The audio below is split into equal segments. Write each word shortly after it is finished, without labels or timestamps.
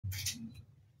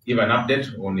give an update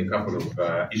on a couple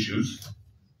of issues,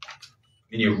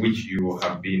 many of which you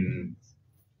have been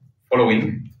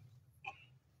following,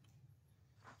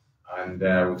 and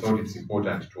we thought it's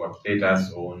important to update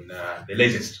us on the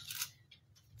latest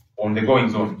on the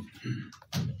goings on.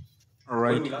 All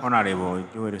right, Honorable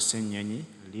Ssenyonyi,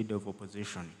 Leader of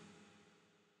Opposition.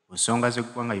 Ensonga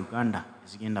z'eggwanga Uganda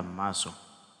ezigenda mu maaso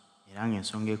era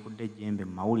ng'ensonga ekudde ejjembe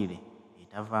mu mawulire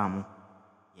etavaamu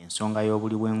y'ensonga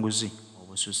y'obuli bw'enguzi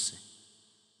obususse.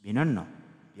 Bino nno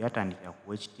byatandikira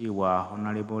ku w'ekitiibwa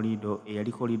Honorable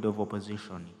eyaliko Leader of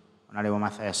Opposition, Honorable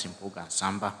Mathias Mpuuga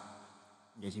Nsamba,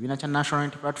 ng'ekibiina kya National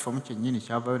Unity Platform kyennyini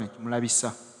kyavaayo ne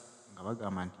kimulabisa nga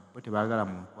bagamba nti bo tebaagala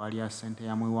muntu alya ssente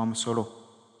ya muwi wa musolo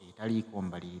etaliiko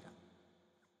mbalirira.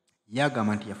 Ye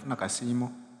agamba nti yafuna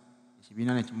kasiimo,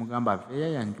 ekibiina ne kimugamba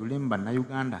aveeyo yanjule mu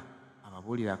bannayuganda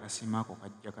ababuulira akasiimo ako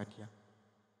kajja katya,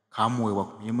 kaamuweebwa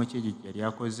ku mirimu ky'egyo gye yali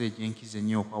akoze egy'enkizo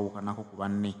ennyo okwawukanako ku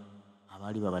banne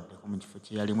abaali babaddeko mu kifo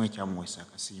kye yalimu ekyamuweesa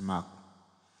akasiimo ako.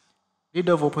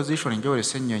 Leader of Opposition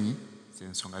Ssenyonyi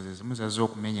z'ensonga ze zimu zazze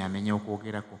okumenyaamenya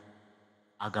okwogerako.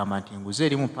 Agamba nti enguzi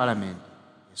eri mu Paalamenti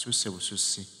esusse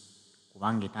busussi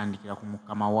kubanga etandikira ku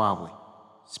mukama waabwe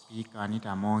Sipiika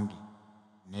Anita Amongi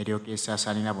n'eryoka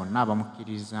esaasaanira bonna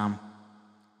abamukkiririzaamu.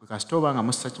 Bwe kasita oba nga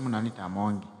mussa kimu Anita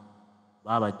Amongi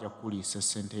baba bajja kuliisa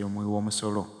ssente y'omuwi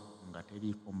w'omusolo nga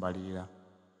teriiko mbalirira.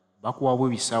 Bakuwa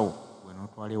bisawo gwe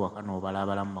n'otwala ewaka n'obala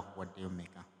abalamu bakuwaddeyo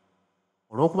mmeka.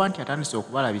 Olw'okuba nti atandise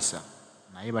okubalabisa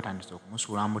naye batandise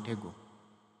okumusuula mu mutego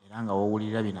era nga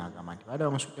wowulira bino agamba nti baadde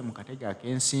bamusudde mu katego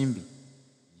ak'ensimbi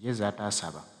ye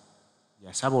z'ataasaba.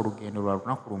 Yasaba olugendo lwa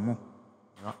lunaku lumu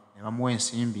ne bamuwa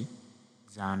ensimbi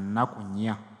za nnaku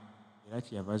 4 era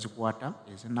kyeyava zikwata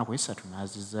ez'ennaku 3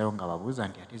 n'azizzaayo nga babuuza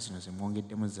nti ate zino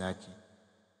zimwongeddemu zaaki.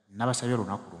 Nabasabye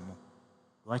olunaku lumu,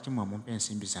 lwaki mwe mumpa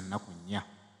ensimbi za nnaku 4?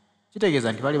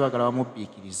 Kitegeeza nti bali baagala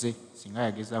bamubbiikirize singa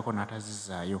yagezaako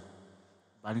n'atazizzaayo.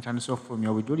 Baalitandise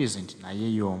okufulumya obujulizi nti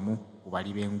naye y'omu ku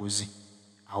bali b'enguzi.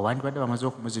 Awo bandibadde bamaze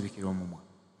okumuzibikira omumwa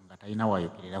nga talina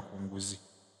waayogerera ku nguzi,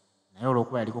 naye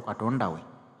olw'okuba yaliko Katonda we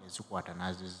yazikwata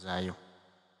n'azizzaayo.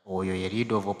 Oyo ye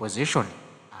Leader of Opposition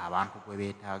abantu gwe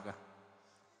beetaaga.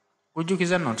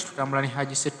 Kujjukiza nno nti tutambula ne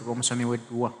Haji Ssettuba omusomi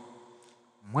w'edduwa.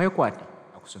 Mwekwate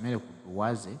akusomere ku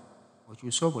dduwa ze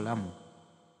okyuse obulamu.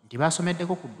 Nti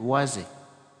baasomeddeko ku dduwa ze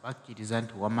bakkiriza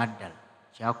nti wamma ddala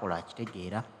kyakola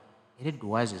akitegeera era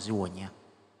edduwa ze ziwonya.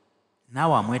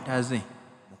 Naawe amwetaaze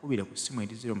mukubire ku ssimu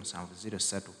eri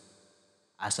 0703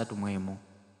 31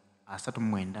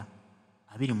 39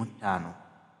 25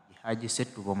 Haji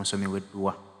Ssettuba omusomi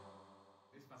w'edduwa.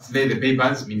 Today the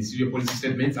papers, ministerial policy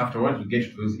statements, afterwards we get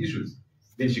to those issues.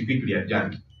 Then she quickly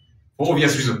adjourned. For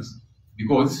obvious reasons.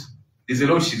 Because there's a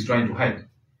lot she's trying to hide.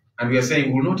 And we are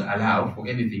saying we will not allow for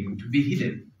anything to be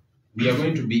hidden. We are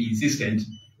going to be insistent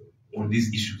on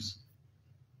these issues.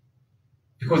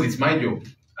 Because it's my job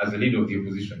as the leader of the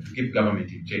opposition to keep government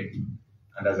in check.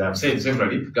 And as I have said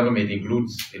severally, government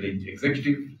includes the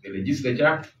executive, the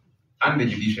legislature, and the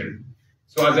judiciary.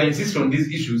 So as I insist on these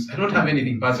issues, I don't have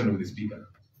anything personal with the Speaker.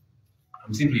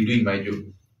 I'm simply doing my job.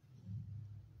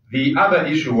 The other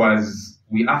issue was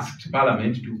we asked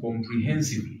Parliament to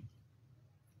comprehensively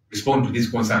respond to these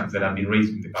concerns that have been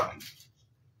raised in the public.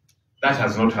 That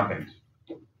has not happened.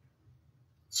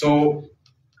 So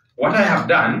what I have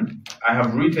done, I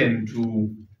have written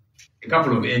to a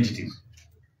couple of entities.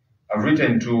 I've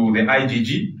written to the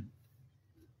IGG,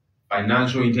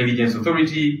 Financial Intelligence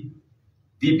Authority,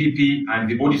 DPP, and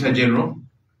the Auditor General,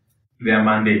 their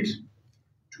mandate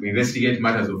to investigate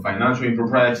matters of financial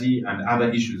impropriety and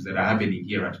other issues that are happening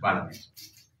here at Parliament.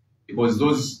 Because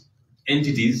those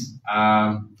entities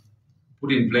are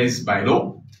put in place by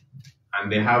law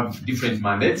and they have different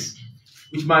mandates,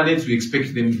 which mandates we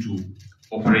expect them to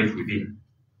operate within.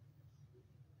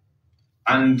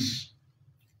 And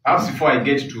perhaps before I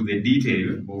get to the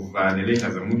detail of the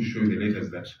letters, I'm going to show you the letters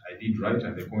that I did write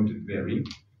and the content therein.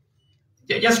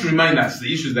 Just to remind us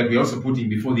the issues that we're also putting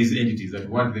before these entities that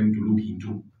we want them to look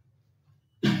into.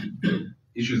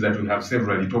 Issues that we have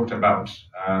severally talked about.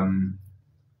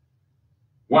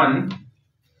 One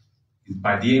is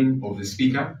per diem of the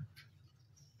Speaker,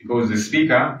 because the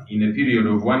Speaker, in a period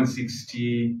of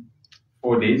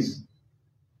 164 days,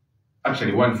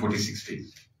 actually 146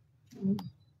 days,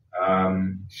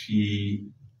 she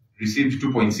received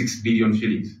 2.6 billion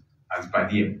shillings as per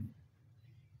diem.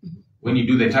 When you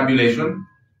do the tabulation,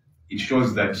 it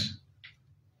shows that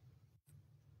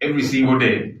every single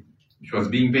day she was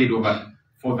being paid over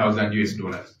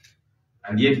 $4,000,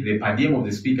 and yet the per diem of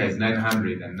the Speaker is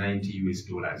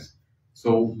 $990.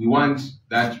 So we want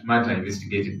that matter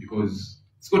investigated because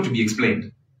it's got to be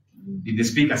explained. Did the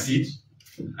speaker sit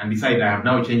and decide, I have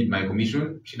now changed my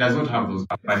commission? She does not have those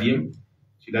powers.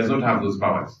 She does not have those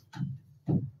powers.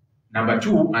 Number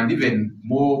two, and even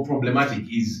more problematic,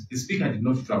 is the speaker did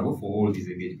not travel for all these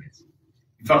engagements.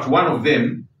 In fact, one of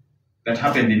them that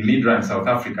happened in Midrand, South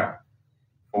Africa,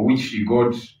 for which she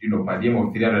got, per diem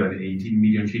of 318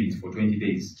 million shillings for 20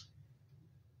 days.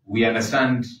 We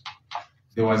understand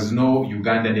there was no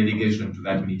Uganda delegation to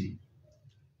that meeting.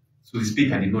 So the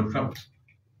speaker did not travel.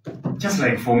 Just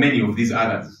like for many of these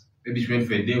others. Maybe she went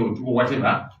for a day or two or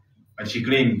whatever, but she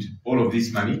claimed all of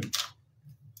this money.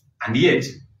 And yet,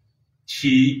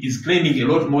 she is claiming a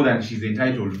lot more than she's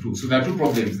entitled to. So there are two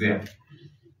problems there.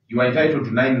 You are entitled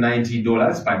to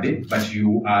 $990 per day, but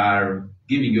you are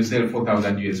giving yourself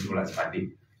 $4,000 per day.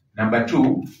 Number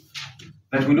two,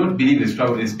 that we don't believe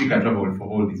the speaker traveled for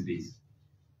all these days.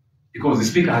 Because the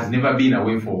speaker has never been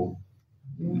away for...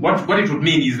 What it would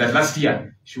mean is that last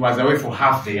year, she was away for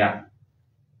half the year.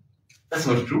 That's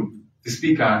not true. The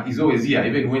speaker is always here,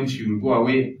 even when she will go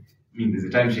away. I mean, there's a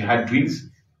time she had twins.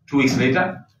 2 weeks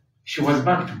later, she was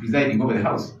back to presiding over the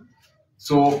House.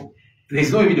 So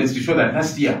there's no evidence to show that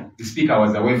last year, the speaker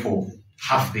was away for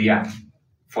half the year,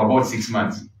 for about 6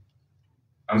 months.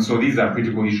 And so these are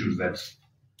critical issues that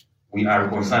we are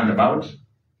concerned about.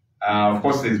 Of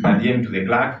course, there's per diem to the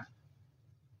clerk,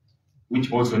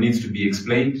 which also needs to be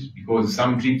explained, because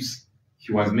some trips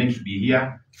he was meant to be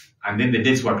here, and then the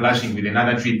dates were clashing with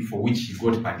another trip for which he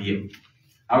got per diem.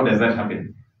 How does that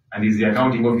happen? And he's the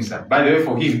accounting officer. By the way,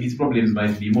 for him, his problems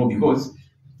might be more because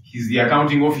he's the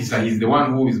accounting officer. He's the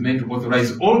one who is meant to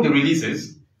authorize all the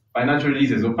releases, financial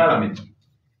releases of Parliament.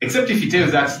 Except if he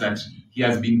tells us that he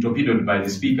has been torpedoed by the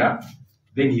speaker,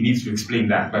 then he needs to explain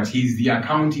that. But he's the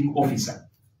accounting officer.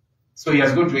 So he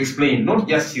has got to explain not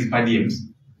just his per diems,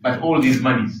 but all these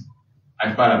monies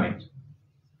at Parliament.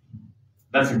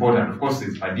 That's important. Of course,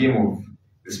 there's per diem of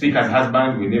the speaker's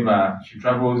husband. Whenever she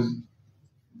travels,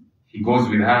 he goes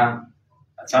with her.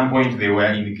 At some point, they were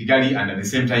in Kigali and at the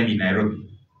same time in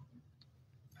Nairobi.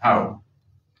 How?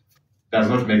 Does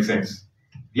not make sense.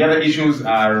 The other issues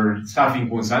are staffing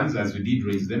concerns, as we did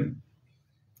raise them.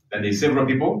 That there's several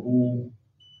people who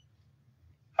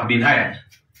have been hired.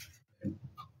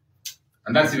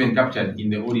 And that's even captured in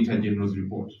the Auditor General's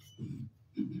report.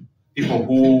 People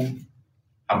who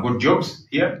have got jobs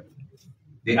here,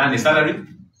 they earn a salary,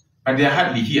 but they are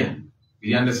hardly here.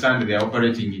 We understand they are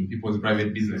operating in people's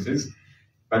private businesses,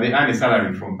 but they earn a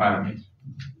salary from Parliament.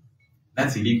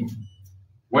 That's illegal.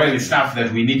 While the staff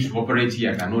that we need to operate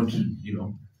here cannot,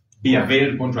 be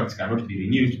availed, contracts cannot be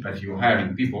renewed, but you're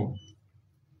hiring people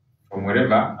from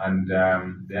wherever, and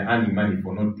they're earning money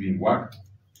for not doing work.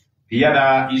 The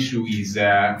other issue is,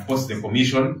 of course, the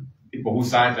commission, people who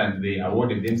sat and they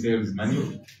awarded themselves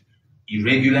money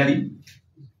irregularly.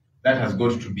 That has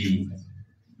got to be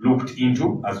looked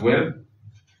into as well.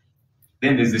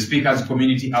 Then there's the speaker's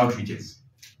community outreaches,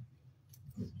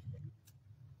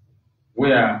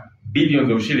 where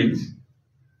billions of shillings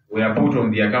were put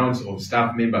on the accounts of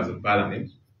staff members of Parliament.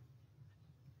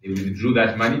 They withdrew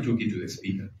that money, took it to the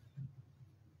speaker.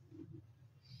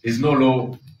 There's no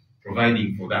law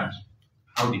providing for that.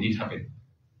 How did it happen?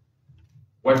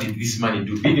 What did this money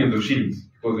do? Billions of shillings.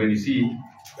 Because when you see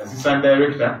the assistant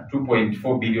director,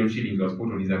 2.4 billion shillings was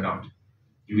put on his account.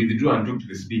 He withdrew and took to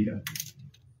the speaker.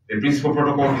 The principal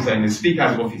protocol officer in the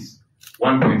speaker's office,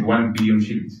 1.1 billion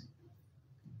shillings.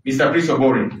 Mr. Chris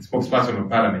Obore, spokesperson of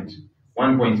Parliament,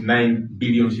 1.9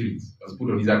 billion shillings was put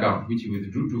on his account, which he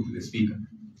withdrew, took to the speaker.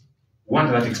 We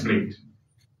want that explained.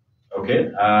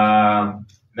 Okay.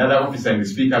 Another officer in the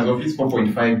speaker's office,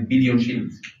 4.5 billion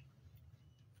shillings.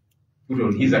 Put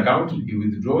on his account, he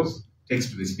withdraws, takes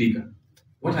to the speaker.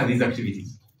 What are these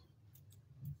activities?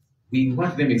 We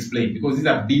want them explained because these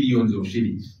are billions of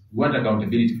shillings. We want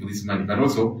accountability for this money, but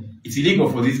also it's illegal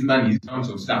for this money in terms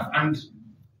of staff. And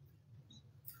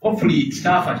hopefully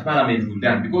staff at Parliament will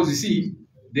done, because you see,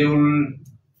 they will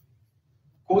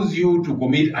cause you to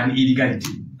commit an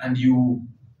illegality. And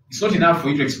it's not enough for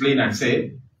you to explain and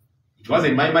say, it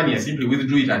wasn't my money, I simply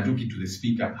withdrew it and took it to the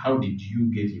speaker. How did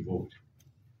you get involved?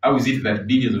 How is it that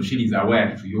billions of shillings are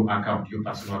wired to your account, your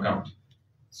personal account?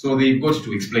 So they've got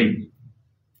to explain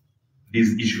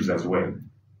these issues as well.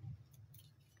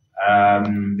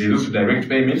 There's also direct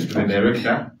payments to the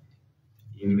director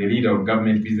in the leader of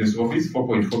government business office,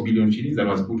 4.4 billion shillings that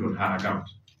was put on her account.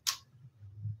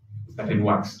 Certain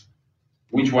works.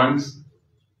 Which ones?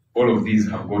 All of these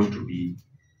have got to be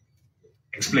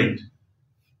explained.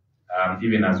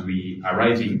 Even as we are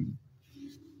writing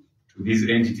to these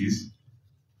entities.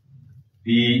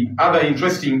 The other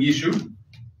interesting issue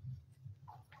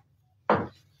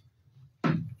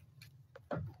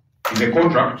the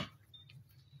contract,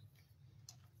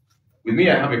 with me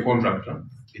I have a contract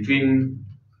between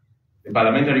the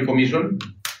Parliamentary Commission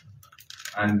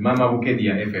and Mama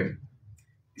Bukedia FM.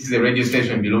 This is a radio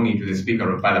station belonging to the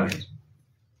Speaker of Parliament.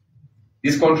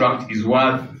 This contract is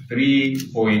worth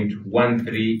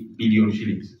 3.13 billion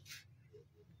shillings.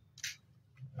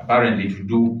 Apparently to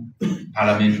do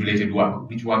parliament-related work.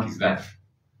 Which work is that?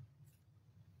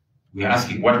 We are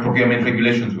asking what procurement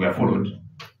regulations were followed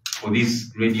for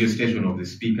this radio station of the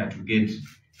Speaker to get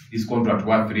this contract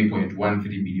worth 3.13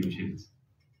 billion shillings.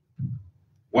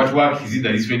 What work is it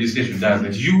that this radio station does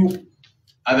that you,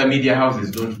 other media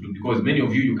houses, don't do? Because many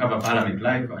of you cover Parliament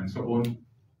Live and so on.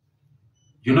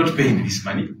 You're not paying this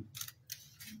money.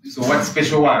 So what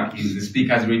special work is the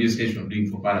Speaker's radio station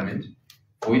doing for Parliament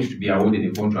for which to be awarded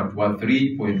a contract worth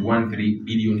 3.13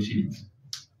 billion shillings?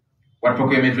 What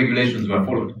procurement regulations were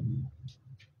followed?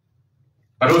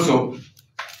 But also,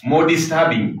 more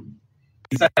disturbing,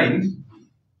 it's signed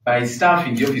by staff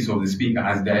in the office of the Speaker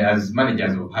as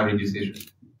managers of her radio station.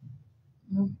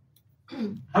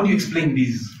 How do you explain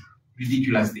these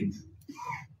ridiculous things?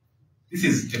 This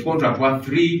is a contract worth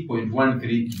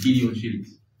 3.13 billion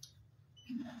shillings.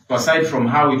 So aside from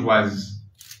how it was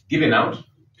given out,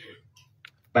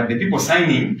 but the people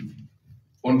signing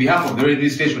on behalf of the radio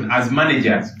station as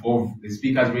managers of the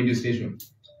Speaker's radio station,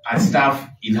 as staff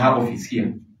in her office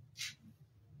here.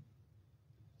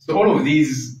 So all of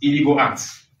these illegal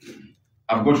acts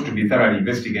have got to be thoroughly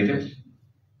investigated.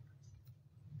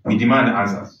 We demand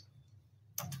answers.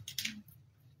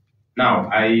 Now,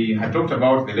 I had talked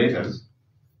about the letters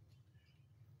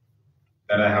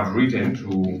that I have written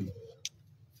to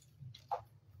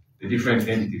the different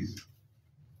entities.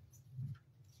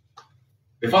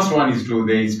 The first one is to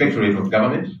the Inspectorate of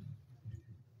Government,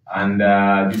 and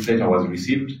this letter was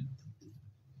received.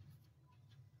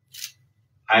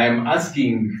 I am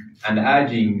asking and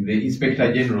urging the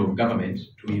Inspector General of Government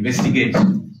to investigate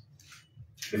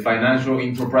the financial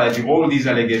impropriety, all these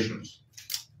allegations,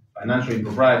 financial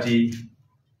impropriety,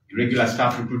 irregular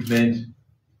staff recruitment,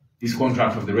 this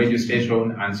contract of the radio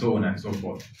station, and so on and so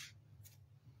forth,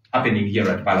 happening here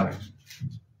at Parliament.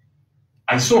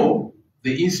 I saw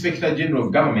the Inspector General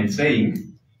of Government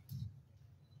saying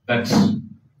that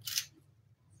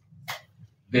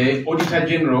the Auditor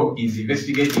General is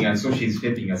investigating and so she is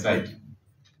stepping aside.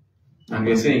 And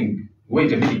we're saying,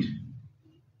 wait a minute,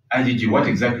 IGG, what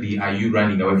exactly are you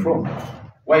running away from?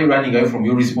 Why are you running away from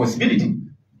your responsibility?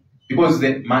 Because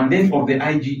the mandate of the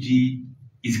IGG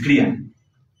is clear.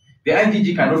 The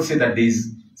IGG cannot say that there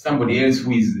is somebody else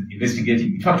who is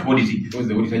investigating, in fact auditing, because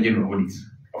the Auditor General audits,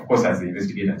 of course, as the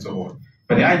investigator and so on.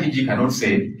 But the IGG cannot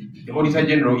say, the Auditor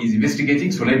General is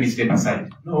investigating, so let me step aside.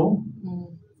 No.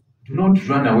 Do not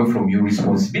run away from your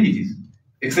responsibilities,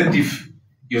 except if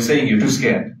you're saying you're too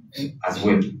scared as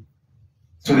well.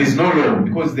 So there's no law,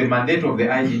 because the mandate of the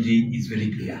IGG is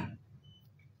very clear.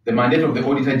 The mandate of the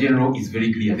Auditor General is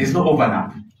very clear. There's no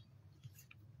overlap.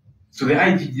 So the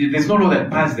IGG, there's no law that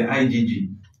bans the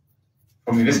IGG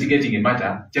from investigating a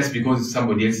matter just because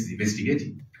somebody else is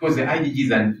investigating. Because the IGG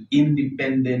is an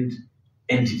independent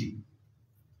entity,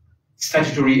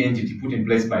 statutory entity put in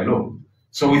place by law.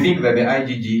 So we think that the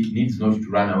IGG needs not to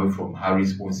run away from her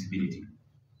responsibility,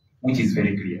 which is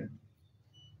very clear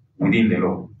within the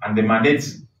law. And the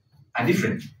mandates are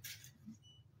different.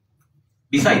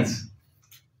 Besides,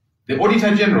 the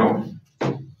Auditor General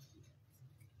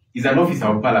is an officer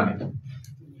of Parliament.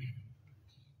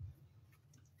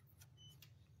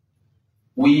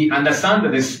 We understand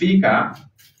that the Speaker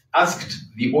asked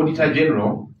the Auditor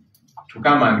General to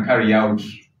come and carry out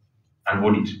an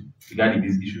audit regarding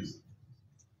these issues.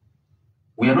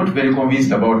 We are not very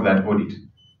convinced about that audit.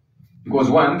 Because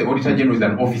one, the Auditor General is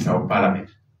an officer of Parliament.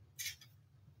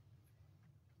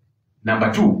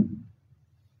 Number two,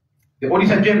 the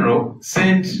Auditor General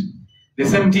sent the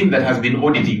same team that has been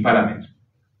auditing Parliament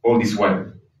all this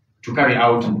while to carry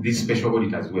out this special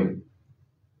audit as well.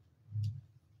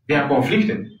 They are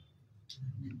conflicted.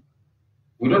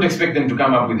 We don't expect them to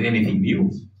come up with anything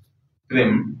new.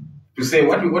 To say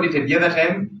what we audited the other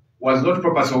time was not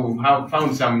proper, so we have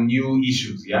found some new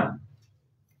issues, yeah?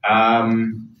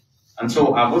 And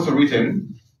so I've also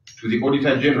written to the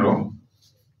Auditor General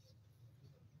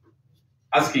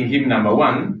asking him, number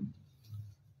one,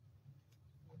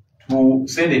 to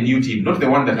send a new team, not the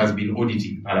one that has been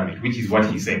auditing Parliament, which is what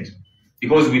he said.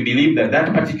 Because we believe that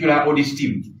that particular audit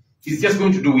team is just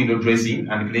going to do window dressing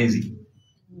and cleansing.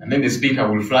 And then the Speaker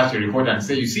will flash a report and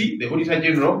say, you see, the Auditor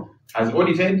General has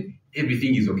audited,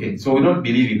 everything is okay. So we don't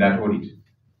believe in that audit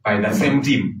by the same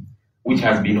team which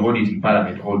has been auditing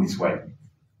Parliament all this while.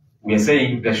 We are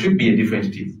saying there should be a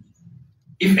different team.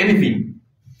 If anything,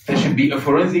 there should be a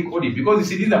forensic audit, because you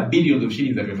see, these are billions of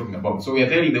shillings that we're talking about. So we are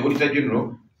telling the Auditor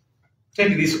General,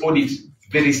 take this audit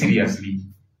very seriously,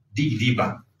 dig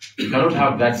deeper. You cannot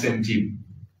have that same team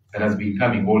that has been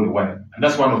coming all the while. And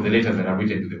that's one of the letters that I've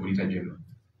written to the Auditor General.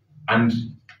 And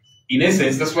in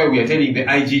essence, that's why we are telling the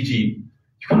IGG,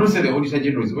 you cannot say the Auditor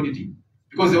General is auditing,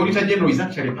 because the Auditor General is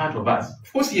actually part of us.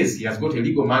 Of course, yes, he has got a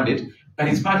legal mandate, but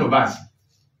he's part of us.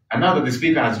 And now that the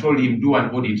Speaker has told him, do an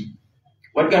audit,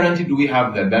 what guarantee do we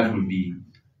have that that will be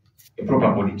a proper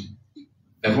audit?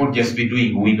 That won't just be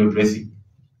doing window dressing.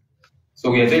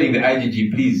 So we are telling the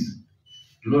IGG, please,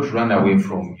 do not run away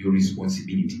from your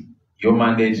responsibility. Your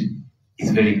mandate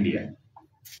is very clear.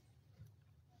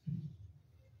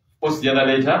 Post the other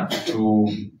letter to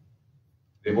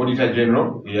the Auditor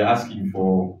General, we are asking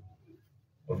for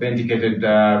authenticated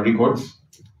records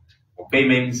of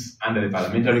payments under the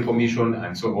Parliamentary Commission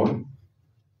and so on,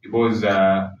 because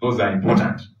those are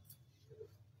important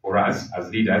for us as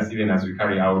leaders, even as we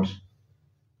carry out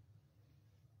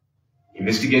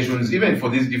investigations, even for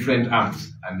these different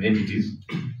arms and entities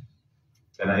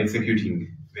that are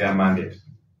executing their mandate.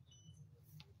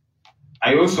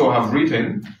 I also have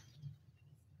written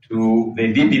to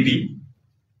the DPP.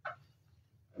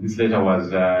 This letter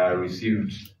was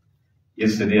received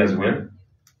yesterday as well.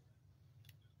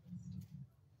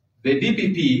 The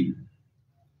DPP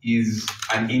is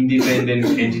an independent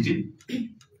entity,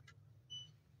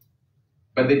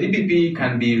 but the DPP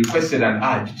can be requested and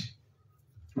urged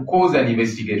to cause an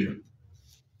investigation.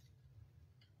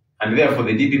 And therefore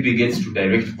the DPP gets to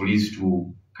direct police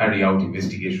to carry out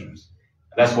investigations.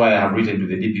 That's why I have written to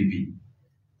the DPP,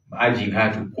 urging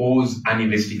her to cause an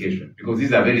investigation, because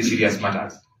these are very serious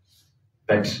matters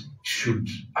that should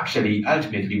actually,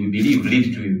 ultimately, we believe,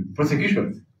 lead to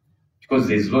prosecution, because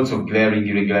there's lots of glaring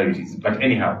irregularities. But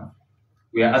anyhow,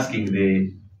 we are asking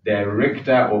the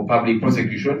Director of Public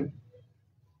Prosecution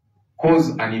cause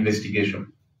an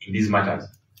investigation in these matters.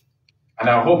 And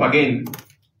our hope, again,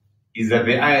 is that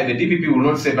the DPP will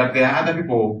not say, but there are other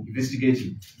people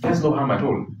investigating. There's no harm at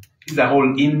all. These are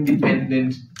all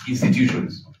independent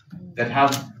institutions that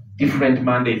have different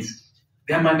mandates.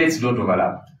 Their mandates don't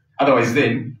overlap. Otherwise,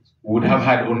 then, we would have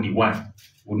had only one.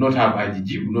 We would not have IGG,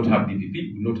 we would not have DPP,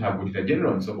 we would not have Auditor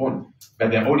General, and so on.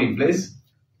 But they're all in place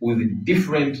with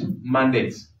different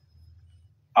mandates.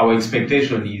 Our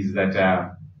expectation is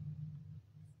that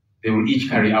they will each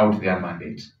carry out their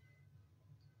mandate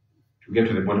to get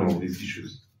to the bottom of these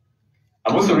issues.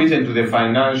 I've also written to the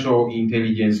Financial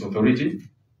Intelligence Authority,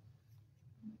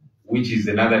 which is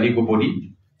another legal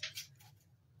body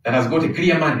that has got a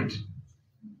clear mandate.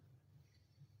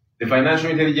 The Financial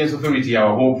Intelligence Authority,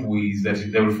 our hope is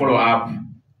that they will follow up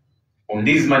on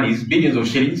these monies, billions of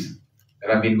shillings,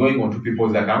 that have been going onto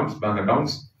people's accounts, bank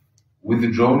accounts,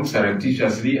 withdrawn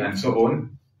surreptitiously and so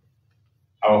on.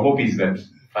 Our hope is that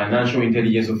Financial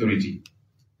Intelligence Authority,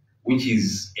 which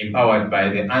is empowered by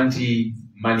the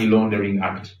Anti-Money Laundering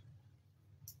Act,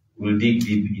 will dig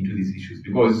deep into these issues,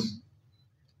 because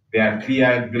there are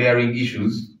clear, glaring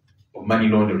issues of money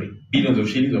laundering. Billions of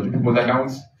shillings onto people's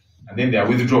accounts, and then they are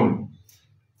withdrawn.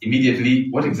 Immediately,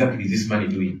 what exactly is this money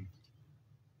doing?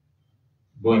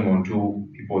 Going on to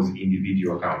people's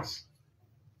individual accounts.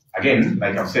 Again,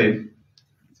 like I've said,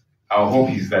 our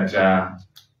hope is that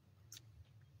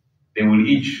they will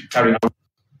each carry out,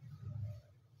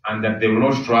 and that they will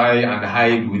not try and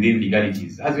hide within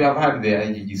legalities. As we have heard the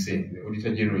IGG say, the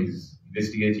Auditor General is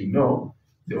investigating. No,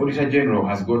 the Auditor General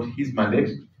has got his mandate,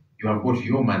 you have got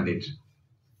your mandate.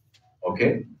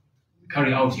 Okay?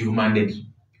 Carry out your mandate,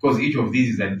 because each of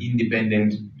these is an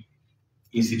independent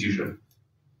institution.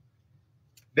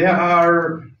 There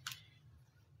are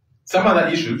some other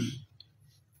issues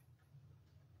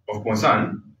of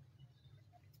concern.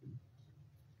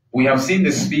 We have seen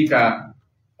the Speaker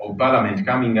of Parliament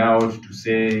coming out to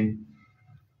say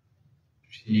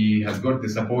she has got the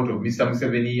support of Mr.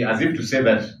 Museveni, as if to say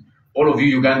that all of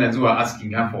you Ugandans who are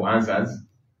asking her for answers,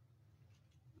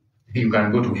 you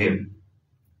can go to hell.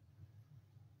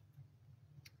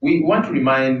 We want to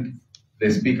remind the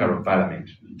Speaker of Parliament,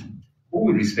 who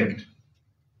we respect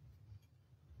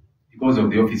because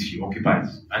of the office she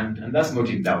occupies, and that's not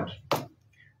in doubt.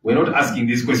 We're not asking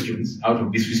these questions out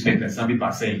of disrespect, as some people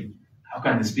are saying. How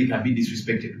can the Speaker be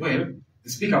disrespected? Well, the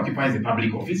Speaker occupies a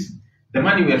public office. The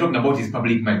money we are talking about is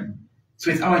public money. So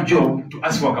it's our job to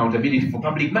ask for accountability for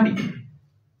public money.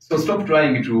 So stop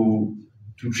trying to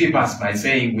trip us by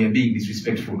saying we are being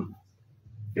disrespectful.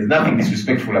 There's nothing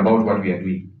disrespectful about what we are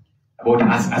doing, about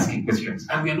us asking questions.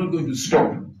 And we are not going to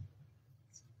stop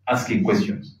asking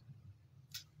questions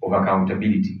of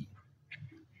accountability.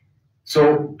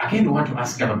 So again, we want to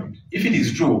ask government, if it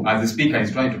is true, as the speaker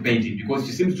is trying to paint it, because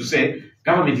she seems to say,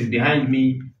 government is behind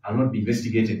me, I'll not be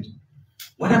investigated.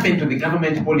 What happened to the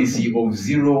government policy of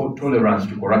zero tolerance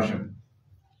to corruption?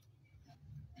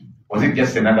 Was it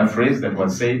just another phrase that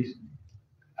was said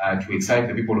to excite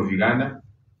the people of Uganda?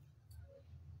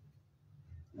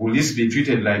 Will this be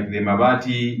treated like the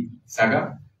Mabati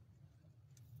saga,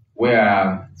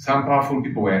 where some powerful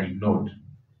people were ignored,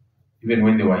 even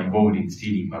when they were involved in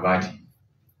stealing Mabati,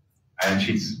 iron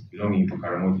sheets belonging to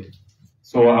Karamoja?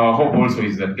 So our hope also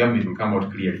is that government will come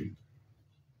out clearly,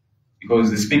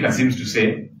 because the speaker seems to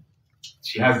say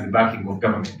she has the backing of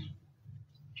government.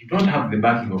 You don't have the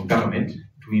backing of government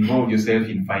to involve yourself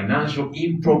in financial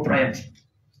impropriety.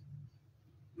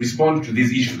 Respond to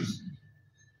these issues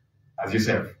as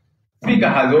yourself. Speaker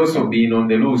has also been on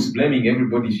the loose, blaming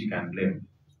everybody she can blame.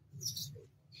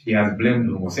 She has blamed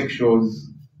homosexuals.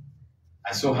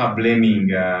 I saw her blaming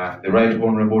the Right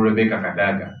Honorable Rebecca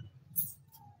Kadaga,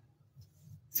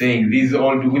 saying these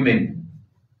old women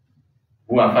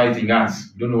who are fighting us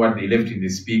don't know what they left in the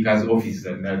speaker's office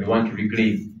and they want to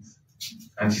reclaim.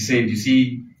 And she said, you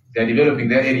see, they're developing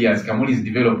their areas. Kamuli is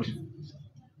developed.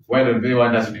 Why don't they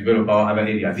want us to develop our other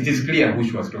areas? It is clear who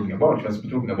she was talking about. She was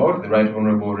talking about the Right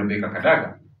Honorable Rebecca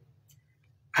Kadaga.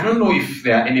 I don't know if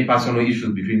there are any personal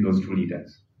issues between those two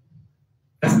leaders.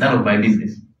 That's none of my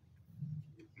business.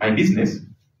 My business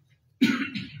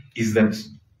is that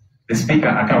the speaker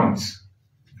accounts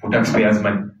for taxpayers'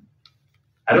 money.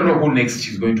 I don't know who next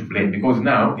she's going to blame, because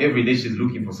now every day she's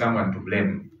looking for someone to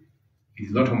blame. It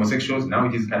is not homosexuals, now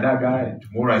it is Kadaga, and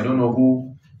tomorrow I don't know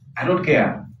who. I don't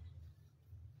care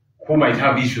who might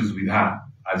have issues with her,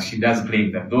 as she does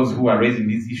claim that those who are raising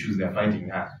these issues, they're fighting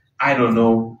her. I don't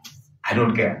know. I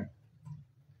don't care.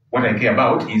 What I care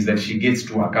about is that she gets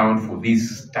to account for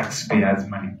this taxpayers'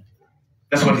 money.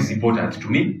 That's what is important to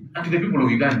me and to the people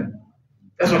of Uganda.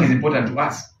 That's what is important to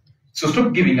us. So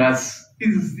stop giving us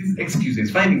these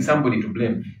excuses, finding somebody to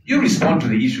blame. You respond to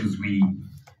the issues we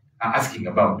are asking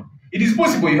about. It is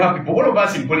possible you have people, all of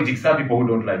us in politics have people who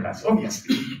don't like us,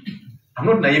 obviously. I'm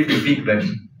not naive to think that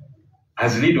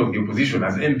as leader of the opposition,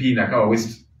 as MP in Akawa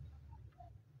West,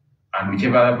 and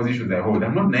whichever other positions I hold,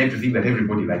 I'm not naive to think that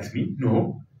everybody likes me.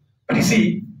 No. But you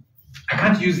see, I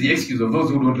can't use the excuse of those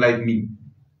who don't like me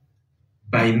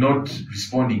by not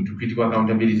responding to critical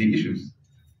accountability issues.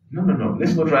 No.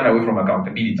 Let's not run away from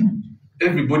accountability.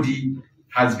 Everybody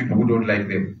has people who don't like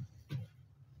them.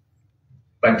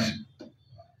 But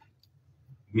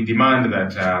we demand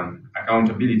that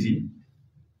accountability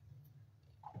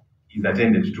is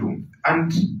attended to.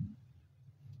 And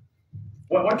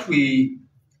what we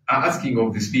are asking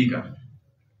of the speaker,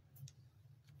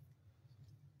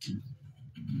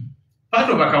 part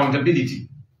of accountability,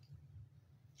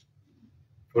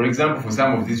 for example, for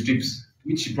some of these trips,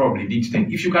 which she probably did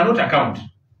take, if you cannot account,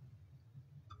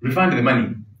 refund the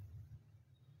money.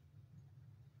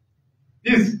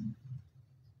 Yes.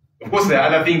 Of course, there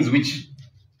are other things which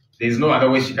there is no other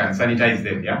way she can sanitize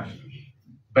them, yeah?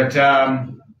 But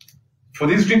for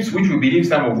these trips, which we believe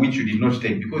some of which you did not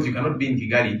take, because you cannot be in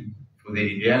Kigali for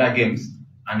the Ayagala Games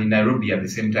and in Nairobi at the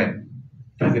same time,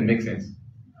 it doesn't make sense.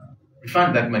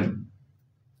 Refund that money.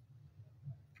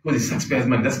 Because it's taxpayers'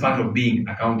 money, that's part of being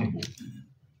accountable.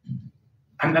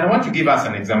 And I want to give us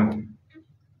an example,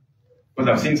 because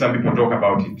I've seen some people talk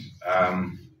about it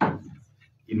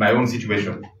in my own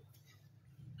situation.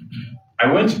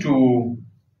 I went to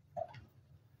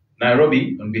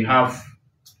Nairobi on behalf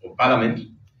of Parliament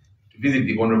to visit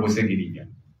the Honorable Segirinya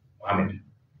Mohammed,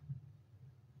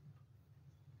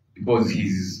 because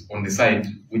he's on the side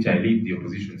which I lead, the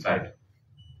opposition side.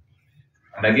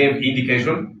 And I gave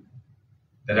indication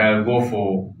that I'll go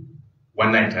for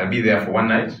one night. I'll be there for one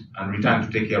night and return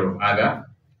to take care of other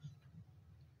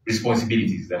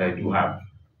responsibilities that I do have.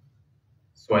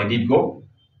 So I did go,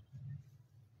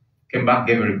 came back,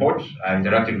 gave a report. I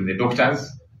interacted with the doctors,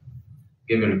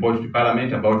 gave a report to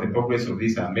Parliament about the progress of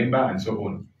this member and so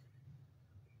on.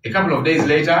 A couple of days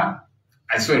later,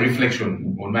 I saw a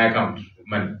reflection on my account of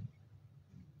money.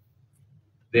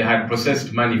 They had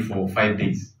processed money for 5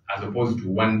 days, as opposed to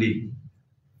 1 day,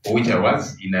 for which I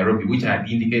was in Nairobi, which I had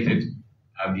indicated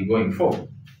I'll be going for.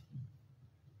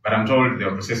 But I'm told they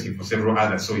were processing for several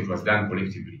others, so it was done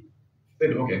collectively. I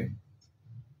said, okay.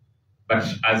 But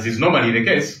as is normally the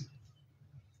case,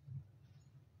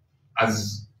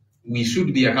 as we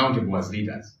should be accountable as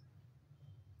leaders,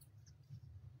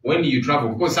 when you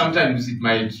travel, because sometimes it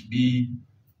might be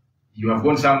you have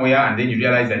gone somewhere and then you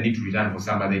realize I need to return for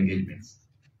some other engagements.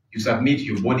 You submit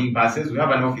your boarding passes. We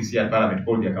have an office here at Parliament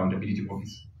called the Accountability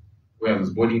Office, where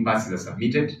those boarding passes are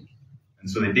submitted, and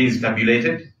so the day is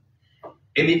tabulated.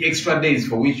 any extra days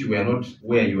for which you were not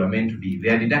where you were meant to be, they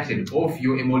are deducted off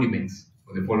your emoluments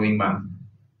for the following month.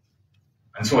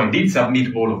 And so I did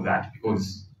submit all of that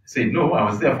because I said, no, I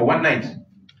was there for one night.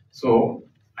 So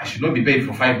I should not be paid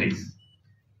for 5 days.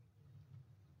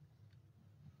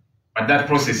 But that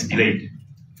process delayed.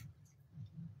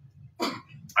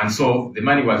 And so the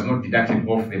money was not deducted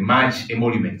off the March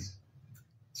emoluments.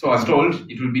 So I was told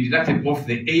it will be deducted off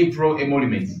the April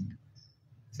emoluments.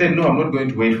 I said, no, I'm not going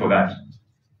to wait for that.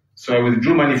 So I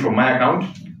withdrew money from my account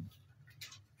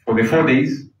for the 4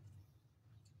 days,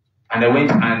 and I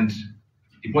went and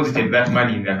deposited that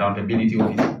money in the accountability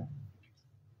office.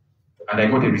 And I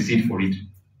got a receipt for it.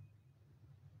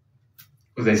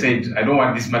 Because I said, I don't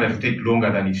want this matter to take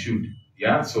longer than it should.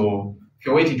 Yeah, so if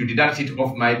you're waiting to deduct it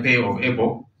off my pay of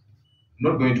April,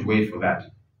 I'm not going to wait for that.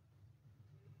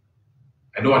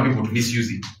 I don't want people to misuse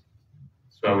it.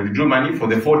 So I withdrew money for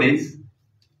the 4 days,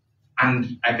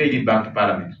 and I paid it back to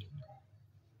Parliament.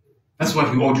 That's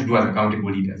what we ought to do as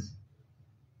accountable leaders.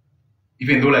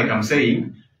 Even though, like I'm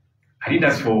saying, I did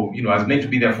ask for, I was meant to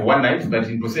be there for one night, but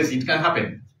in process, it can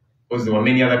happen. Because there were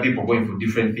many other people going for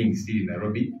different things still in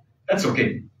Nairobi. That's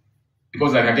okay.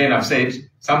 Because like again, I've said,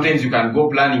 sometimes you can go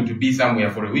planning to be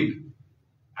somewhere for a week,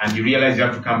 and you realize you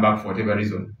have to come back for whatever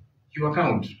reason. You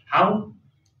account. How?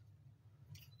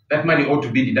 That money ought to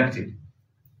be deducted.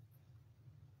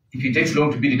 If it takes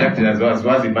long to be deducted as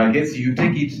well as it might get, you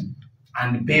take it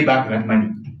and pay back that money.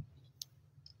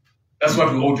 That's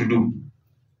what we ought to do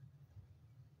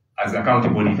as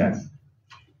accountable leaders.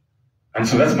 And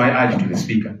so that's my urge to the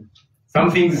Speaker. Some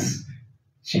things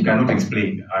she cannot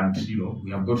explain, and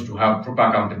we have got to have proper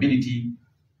accountability,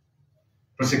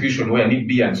 prosecution where need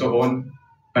be, and so on.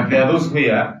 But there are those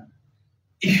where,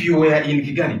 if you were in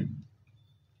Kigali,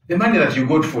 the money that you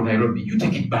got for Nairobi, you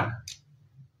take it back.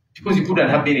 Because you couldn't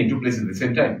have been in two places at the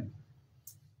same time.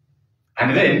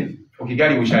 And then, for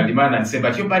Kigali, we shall demand and say,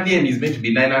 but your per diem is meant to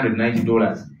be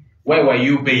 $990. Why were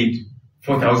you paid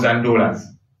 $4,000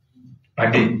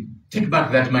 per day? Take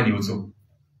back that money also.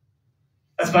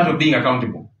 That's part of being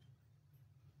accountable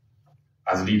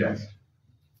as leaders.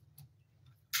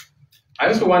 I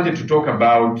also wanted to talk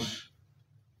about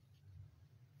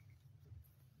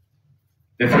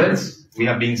the threats we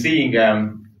have been seeing.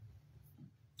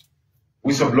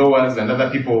 Whistleblowers and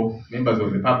other people, members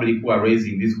of the public, who are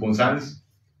raising these concerns,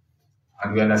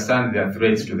 and we understand their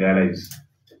threats to their lives.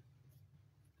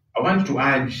 I want to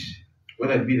urge,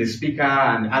 whether it be the Speaker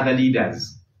and other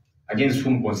leaders against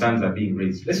whom concerns are being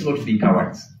raised, let's not be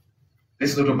cowards.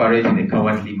 Let's not operate in a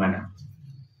cowardly manner.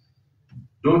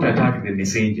 Don't attack the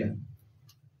messenger.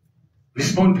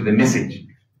 Respond to the message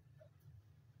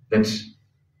that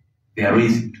they are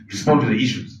raising. Respond to the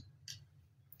issues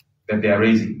that they are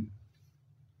raising.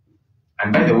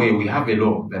 And by the way, we have a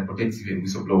law that protects even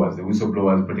whistleblowers, the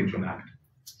Whistleblowers Protection Act.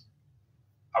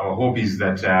 Our hope is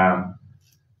that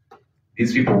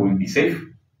these people will be safe,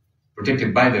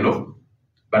 protected by the law.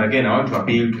 But again, I want to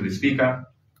appeal to the Speaker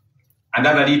and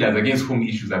other leaders against whom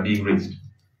issues are being raised.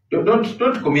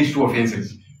 Don't commit two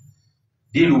offenses.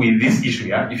 Deal with this issue.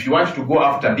 Yeah? If you want to go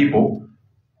after people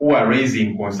who are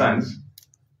raising concerns,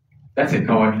 that's a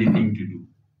cowardly thing to do.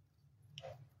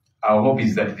 Our hope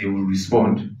is that they will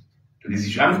respond to this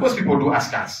issue. And of course, people do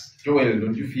ask us, Joel,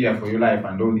 don't you fear for your life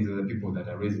and all these other people that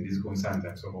are raising these concerns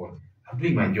and so on. I'm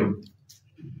doing my job.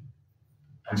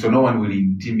 And so no one will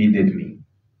intimidate me.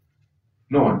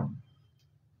 No one.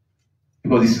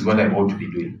 Because this is what I ought to be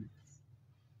doing.